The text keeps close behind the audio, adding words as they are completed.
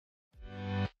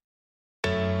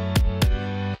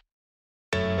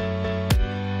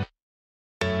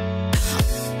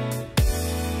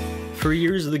For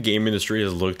years, the game industry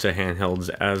has looked to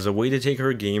handhelds as a way to take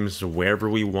our games wherever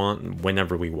we want,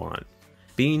 whenever we want.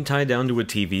 Being tied down to a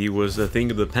TV was a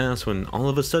thing of the past when all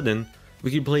of a sudden,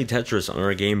 we could play Tetris on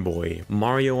our Game Boy,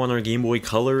 Mario on our Game Boy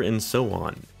Color, and so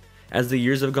on. As the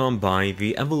years have gone by,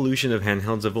 the evolution of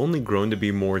handhelds have only grown to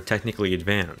be more technically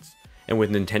advanced, and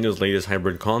with Nintendo's latest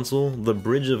hybrid console, the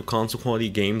bridge of console quality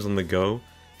games on the go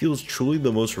feels truly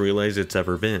the most realized it's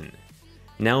ever been.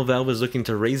 Now Valve is looking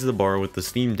to raise the bar with the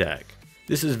Steam Deck.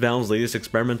 This is Valve's latest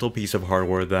experimental piece of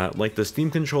hardware that, like the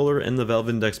Steam controller and the Valve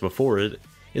Index before it,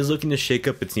 is looking to shake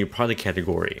up its new product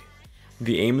category.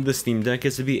 The aim of the Steam Deck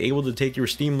is to be able to take your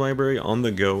Steam library on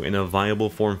the go in a viable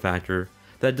form factor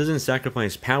that doesn't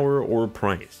sacrifice power or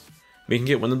price, making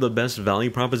it one of the best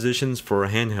value propositions for a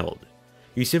handheld.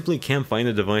 You simply can't find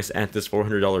a device at this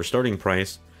 $400 starting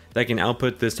price that can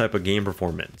output this type of game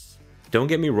performance. Don't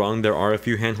get me wrong, there are a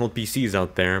few handheld PCs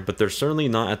out there, but they're certainly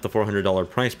not at the $400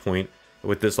 price point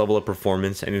with this level of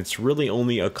performance, and it's really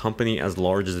only a company as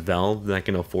large as Valve that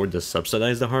can afford to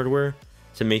subsidize the hardware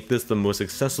to make this the most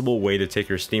accessible way to take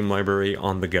your Steam library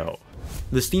on the go.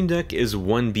 The Steam Deck is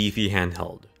one beefy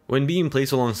handheld. When being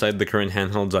placed alongside the current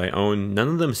handhelds I own, none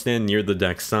of them stand near the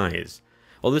Deck's size.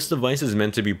 While this device is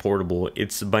meant to be portable,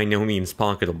 it's by no means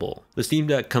pocketable. The Steam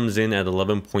Deck comes in at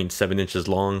 11.7 inches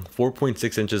long,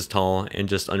 4.6 inches tall, and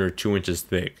just under 2 inches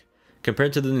thick.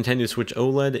 Compared to the Nintendo Switch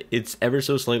OLED, it's ever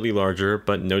so slightly larger,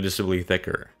 but noticeably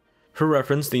thicker. For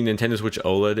reference, the Nintendo Switch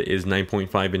OLED is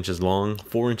 9.5 inches long,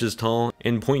 4 inches tall,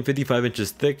 and 0.55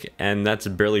 inches thick, and that's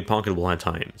barely pocketable at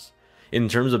times. In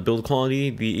terms of build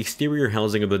quality, the exterior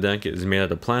housing of the deck is made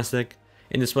out of plastic,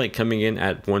 and despite coming in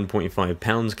at 1.5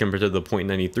 pounds compared to the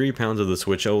 0.93 pounds of the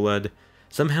Switch OLED,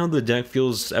 somehow the deck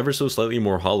feels ever so slightly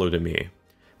more hollow to me.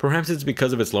 Perhaps it's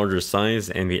because of its larger size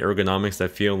and the ergonomics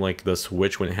that feel like the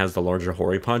Switch when it has the larger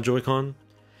HoriPod Joy-Con.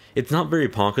 It's not very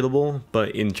pocketable, but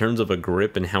in terms of a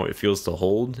grip and how it feels to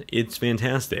hold, it's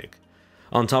fantastic.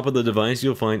 On top of the device,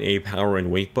 you'll find a power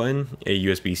and wake button, a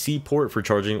USB-C port for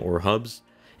charging or hubs,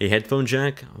 a headphone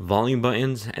jack, volume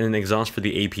buttons, and an exhaust for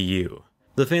the APU.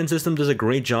 The fan system does a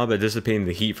great job at dissipating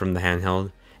the heat from the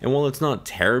handheld, and while it's not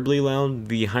terribly loud,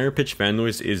 the higher pitched fan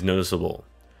noise is noticeable.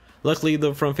 Luckily,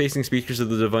 the front-facing speakers of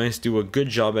the device do a good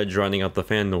job at drowning out the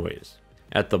fan noise.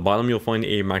 At the bottom, you'll find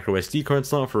a microSD card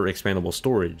slot for expandable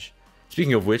storage.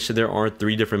 Speaking of which, there are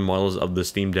 3 different models of the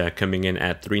Steam Deck coming in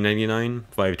at $399,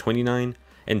 $529,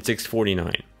 and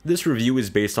 $649. This review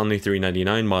is based on the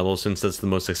 $399 model since that's the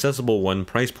most accessible one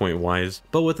price point wise,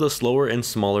 but with a slower and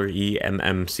smaller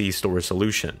eMMC storage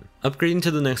solution. Upgrading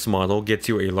to the next model gets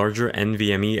you a larger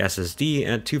NVMe SSD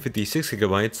at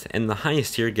 256GB, and the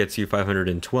highest tier gets you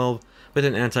 512 with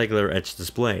an anti-glare etch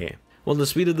display. While the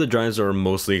speed of the drives are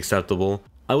mostly acceptable,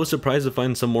 I was surprised to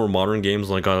find some more modern games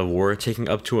like God of War taking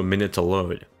up to a minute to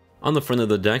load. On the front of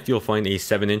the deck, you'll find a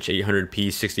 7-inch 800p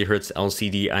 60Hz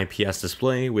LCD IPS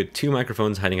display with 2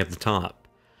 microphones hiding at the top.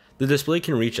 The display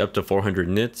can reach up to 400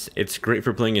 nits, it's great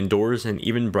for playing indoors and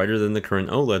even brighter than the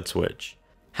current OLED Switch.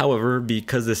 However,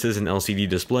 because this is an LCD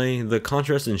display, the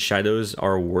contrast and shadows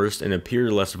are worse and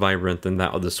appear less vibrant than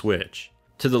that of the Switch.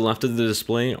 To the left of the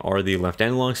display are the left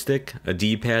analog stick, a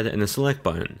D-pad, and a select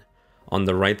button. On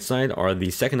the right side are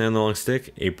the second analog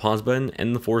stick, a pause button,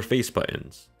 and the 4 face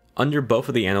buttons. Under both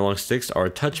of the analog sticks are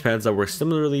touchpads that work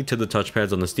similarly to the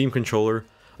touchpads on the Steam controller,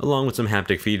 along with some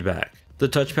haptic feedback. The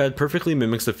touchpad perfectly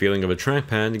mimics the feeling of a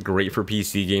trackpad, great for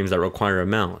PC games that require a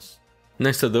mouse.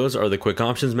 Next to those are the quick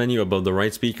options menu above the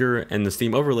right speaker and the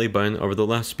Steam overlay button over the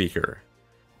left speaker.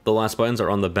 The last buttons are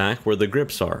on the back where the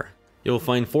grips are. You'll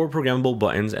find 4 programmable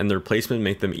buttons and their placement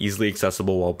make them easily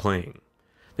accessible while playing.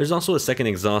 There's also a second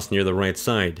exhaust near the right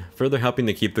side, further helping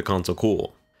to keep the console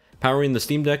cool. Powering the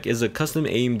Steam Deck is a custom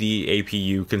AMD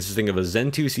APU consisting of a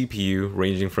Zen 2 CPU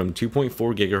ranging from 2.4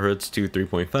 GHz to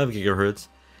 3.5 GHz,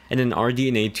 and an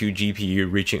RDNA 2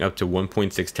 GPU reaching up to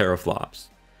 1.6 teraflops.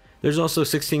 There's also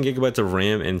 16 GB of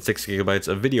RAM and 6 GB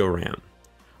of video RAM.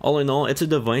 All in all, it's a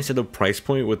device at a price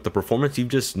point with the performance you've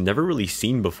just never really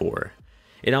seen before.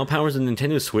 It outpowers the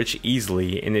Nintendo Switch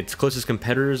easily, and its closest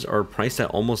competitors are priced at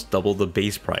almost double the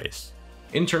base price.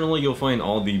 Internally, you'll find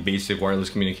all the basic wireless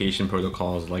communication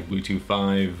protocols like Bluetooth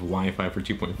 5, Wi-Fi for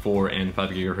 2.4 and 5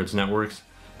 GHz networks,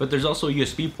 but there's also a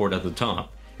USB port at the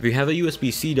top. If you have a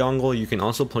USB-C dongle, you can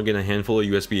also plug in a handful of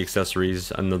USB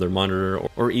accessories, another monitor,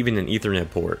 or even an Ethernet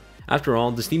port. After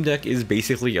all, the Steam Deck is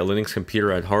basically a Linux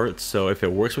computer at heart, so if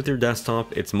it works with your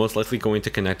desktop, it's most likely going to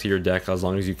connect to your deck as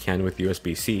long as you can with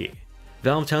USB-C.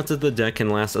 Valve touts that the deck can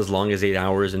last as long as 8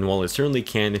 hours, and while it certainly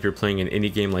can if you're playing an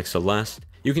indie game like Celeste,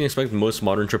 you can expect most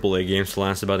modern AAA games to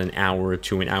last about an hour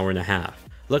to an hour and a half.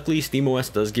 Luckily,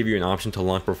 SteamOS does give you an option to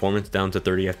lock performance down to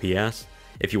 30 FPS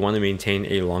if you want to maintain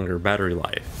a longer battery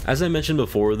life. As I mentioned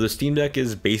before, the Steam Deck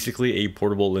is basically a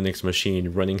portable Linux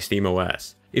machine running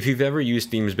SteamOS. If you've ever used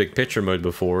Steam's Big Picture mode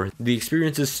before, the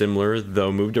experience is similar,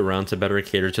 though moved around to better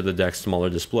cater to the deck's smaller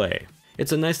display.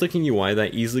 It's a nice looking UI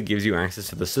that easily gives you access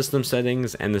to the system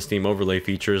settings and the Steam overlay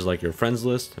features like your friends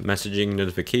list, messaging,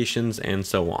 notifications, and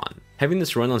so on. Having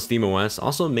this run on SteamOS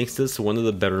also makes this one of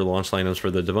the better launch lineups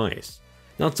for the device.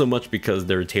 Not so much because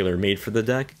they're tailor-made for the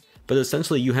deck, but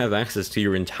essentially you have access to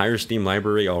your entire Steam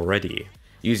library already.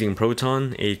 Using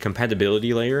Proton, a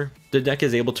compatibility layer, the deck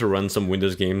is able to run some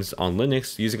Windows games on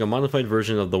Linux using a modified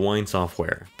version of the Wine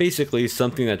software. Basically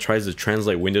something that tries to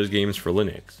translate Windows games for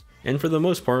Linux. And for the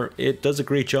most part, it does a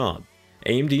great job.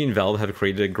 AMD and Valve have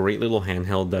created a great little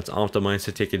handheld that's optimized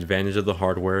to take advantage of the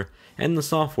hardware and the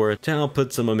software to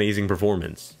output some amazing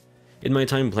performance. In my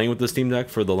time playing with the Steam Deck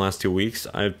for the last 2 weeks,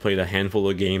 I've played a handful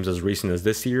of games as recent as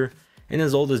this year, and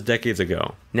as old as decades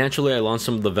ago. Naturally, I launched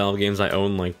some of the Valve games I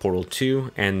own like Portal 2,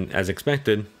 and as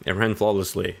expected, it ran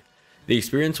flawlessly. The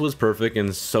experience was perfect,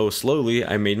 and so slowly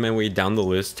I made my way down the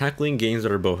list, tackling games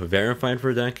that are both verified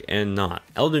for deck and not.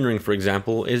 Elden Ring, for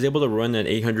example, is able to run at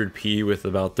 800p with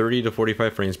about 30 to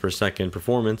 45 frames per second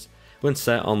performance when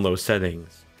set on low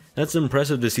settings. That's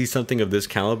impressive to see something of this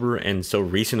caliber and so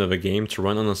recent of a game to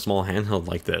run on a small handheld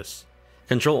like this.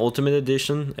 Control Ultimate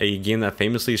Edition, a game that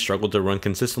famously struggled to run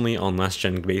consistently on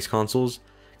last-gen base consoles,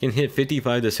 can hit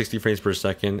 55 to 60 frames per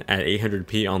second at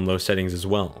 800p on low settings as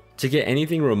well. To get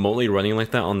anything remotely running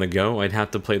like that on the go, I'd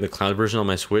have to play the cloud version on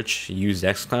my Switch, use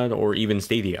xCloud, or even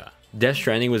Stadia. Death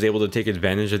Stranding was able to take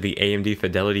advantage of the AMD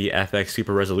Fidelity FX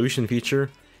Super Resolution feature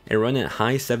and run at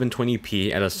high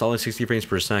 720p at a solid 60 frames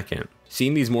per second.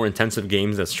 Seeing these more intensive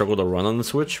games that struggle to run on the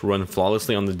Switch run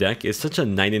flawlessly on the deck is such a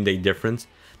night and day difference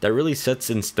that really sets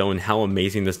in stone how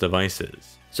amazing this device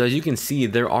is. So as you can see,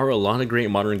 there are a lot of great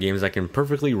modern games that can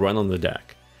perfectly run on the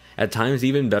deck. At times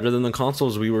even better than the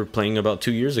consoles we were playing about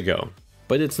 2 years ago.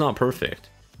 But it's not perfect.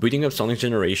 Booting up Sonic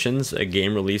Generations, a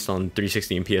game released on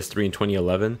 360 and PS3 in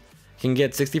 2011, can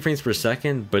get 60 frames per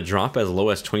second but drop as low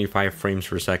as 25 frames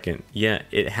per second, yet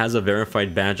it has a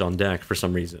verified badge on deck for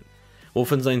some reason.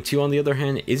 Wolfenstein 2 on the other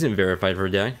hand isn't verified for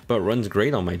deck, but runs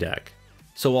great on my deck.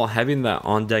 So while having that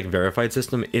on-deck verified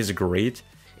system is great,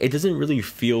 it doesn't really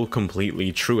feel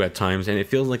completely true at times, and it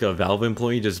feels like a Valve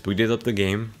employee just booted up the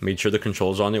game, made sure the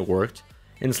controls on it worked,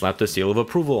 and slapped a seal of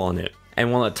approval on it.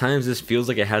 And while at times this feels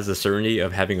like it has the certainty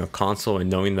of having a console and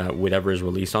knowing that whatever is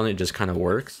released on it just kind of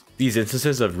works, these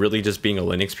instances of really just being a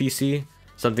Linux PC,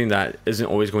 something that isn't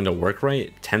always going to work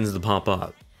right, tends to pop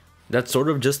up. That's sort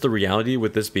of just the reality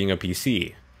with this being a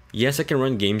PC. Yes, it can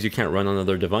run games you can't run on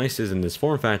other devices in this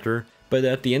form factor, but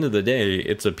at the end of the day,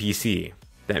 it's a PC.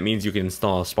 That means you can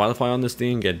install Spotify on this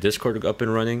thing, get Discord up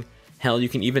and running. Hell, you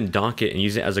can even dock it and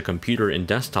use it as a computer in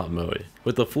desktop mode,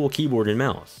 with a full keyboard and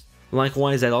mouse.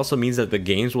 Likewise, that also means that the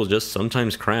games will just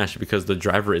sometimes crash because the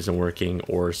driver isn't working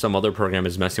or some other program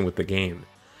is messing with the game.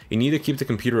 You need to keep the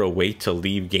computer awake to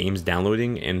leave games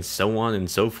downloading, and so on and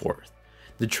so forth.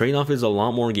 The trade-off is a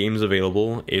lot more games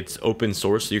available, it's open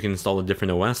source so you can install a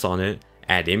different OS on it,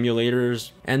 add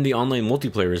emulators, and the online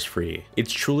multiplayer is free.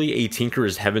 It's truly a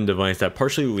tinker's heaven device that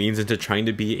partially leans into trying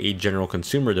to be a general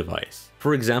consumer device.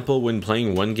 For example, when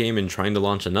playing one game and trying to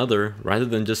launch another, rather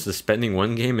than just suspending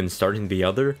one game and starting the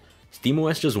other,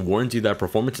 SteamOS just warns you that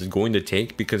performance is going to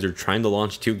take because you're trying to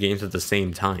launch 2 games at the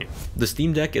same time. The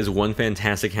Steam Deck is one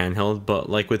fantastic handheld, but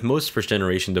like with most first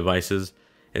generation devices,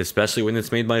 especially when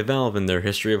it's made by Valve and their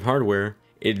history of hardware,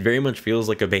 it very much feels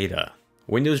like a beta.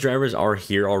 Windows drivers are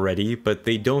here already, but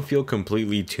they don't feel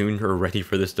completely tuned or ready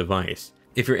for this device.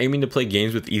 If you're aiming to play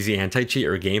games with easy anti-cheat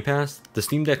or Game Pass, the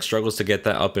Steam Deck struggles to get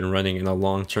that up and running in a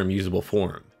long-term usable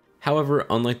form. However,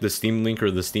 unlike the Steam Link or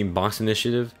the Steam Box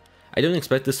initiative, I don't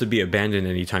expect this to be abandoned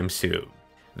anytime soon.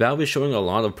 Valve is showing a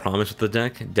lot of promise with the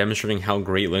deck, demonstrating how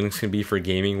great Linux can be for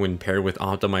gaming when paired with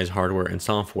optimized hardware and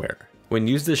software. When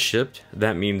used as shipped,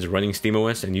 that means running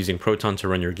SteamOS and using Proton to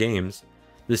run your games,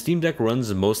 the Steam Deck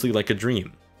runs mostly like a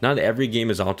dream. Not every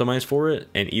game is optimized for it,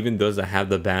 and even those that have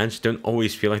the badge don't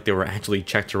always feel like they were actually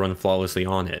checked to run flawlessly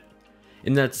on it.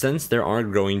 In that sense, there are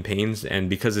growing pains, and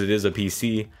because it is a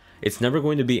PC, it's never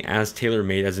going to be as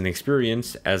tailor-made as an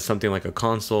experience as something like a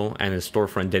console and a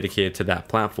storefront dedicated to that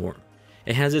platform.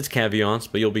 It has its caveats,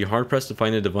 but you'll be hard-pressed to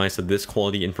find a device of this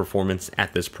quality and performance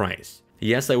at this price.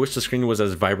 Yes, I wish the screen was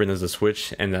as vibrant as the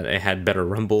Switch, and that it had better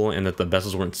rumble, and that the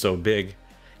bezels weren't so big.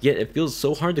 Yet it feels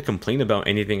so hard to complain about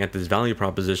anything at this value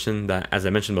proposition that, as I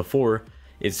mentioned before,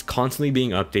 is constantly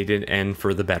being updated and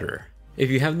for the better. If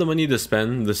you have the money to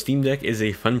spend, the Steam Deck is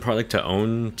a fun product to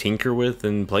own, tinker with,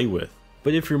 and play with.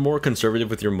 But if you're more conservative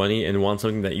with your money and want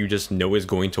something that you just know is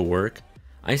going to work,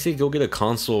 I say go get a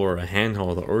console or a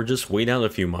handheld or just wait out a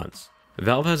few months.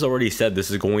 Valve has already said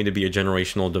this is going to be a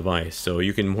generational device, so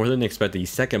you can more than expect a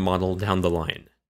second model down the line.